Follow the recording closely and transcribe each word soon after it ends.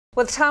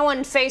With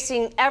Taiwan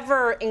facing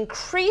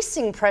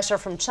ever-increasing pressure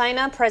from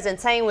China, President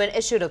Tsai Ing-wen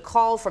issued a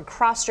call for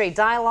cross-strait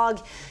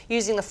dialogue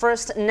using the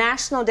first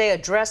National Day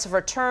address of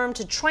her term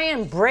to try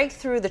and break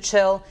through the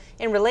chill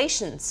in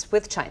relations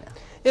with China.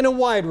 In a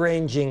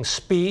wide-ranging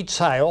speech,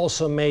 Tsai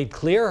also made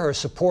clear her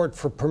support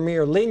for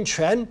Premier Lin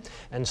Chuan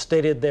and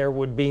stated there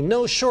would be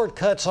no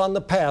shortcuts on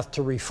the path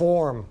to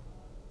reform.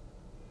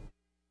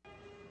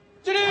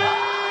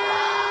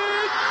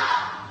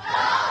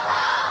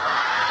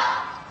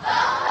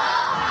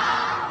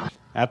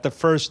 At the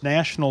first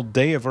national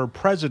day of her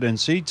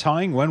presidency,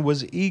 Tsai Ing-wen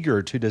was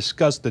eager to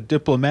discuss the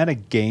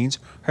diplomatic gains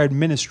her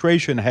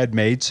administration had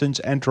made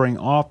since entering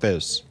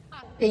office.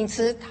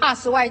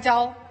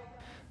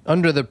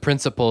 Under the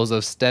principles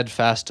of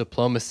steadfast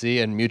diplomacy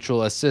and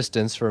mutual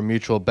assistance for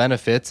mutual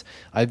benefits,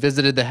 I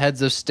visited the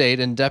heads of state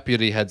and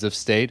deputy heads of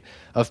state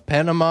of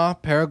Panama,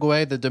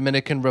 Paraguay, the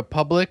Dominican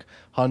Republic,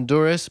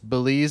 Honduras,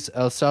 Belize,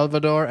 El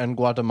Salvador, and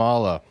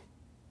Guatemala.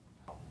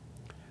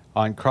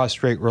 On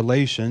cross-strait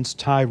relations,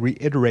 Tsai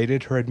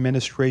reiterated her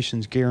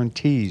administration's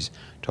guarantees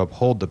to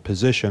uphold the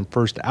position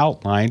first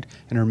outlined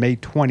in her May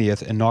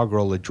 20th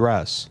inaugural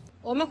address.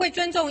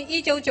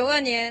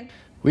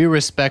 We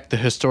respect the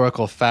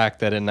historical fact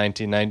that in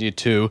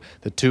 1992,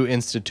 the two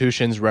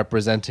institutions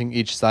representing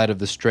each side of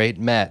the strait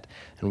met,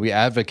 and we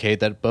advocate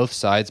that both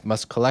sides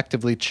must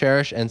collectively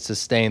cherish and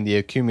sustain the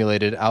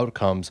accumulated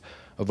outcomes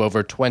of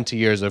over 20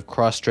 years of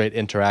cross-strait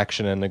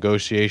interaction and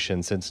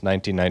negotiation since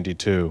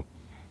 1992.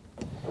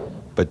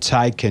 But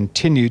Tsai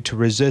continued to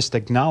resist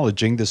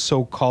acknowledging the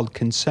so-called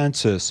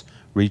consensus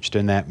reached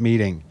in that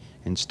meeting,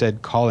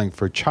 instead calling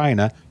for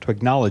China to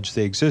acknowledge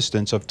the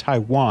existence of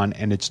Taiwan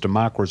and its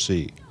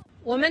democracy.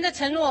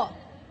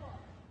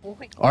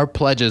 Our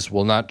pledges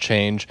will not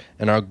change,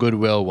 and our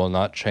goodwill will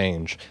not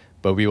change,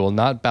 but we will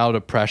not bow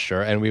to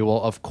pressure, and we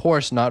will of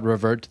course not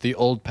revert to the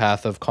old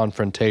path of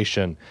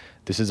confrontation.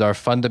 This is our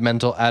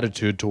fundamental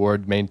attitude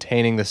toward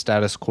maintaining the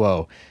status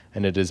quo,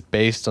 and it is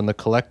based on the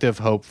collective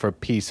hope for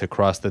peace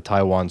across the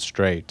Taiwan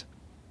Strait.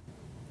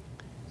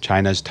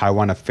 China's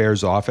Taiwan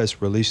Affairs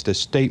Office released a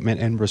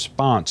statement in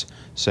response,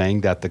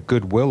 saying that the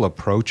goodwill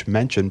approach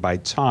mentioned by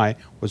Tsai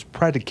was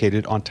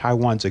predicated on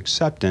Taiwan's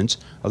acceptance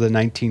of the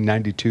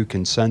 1992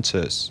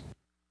 consensus.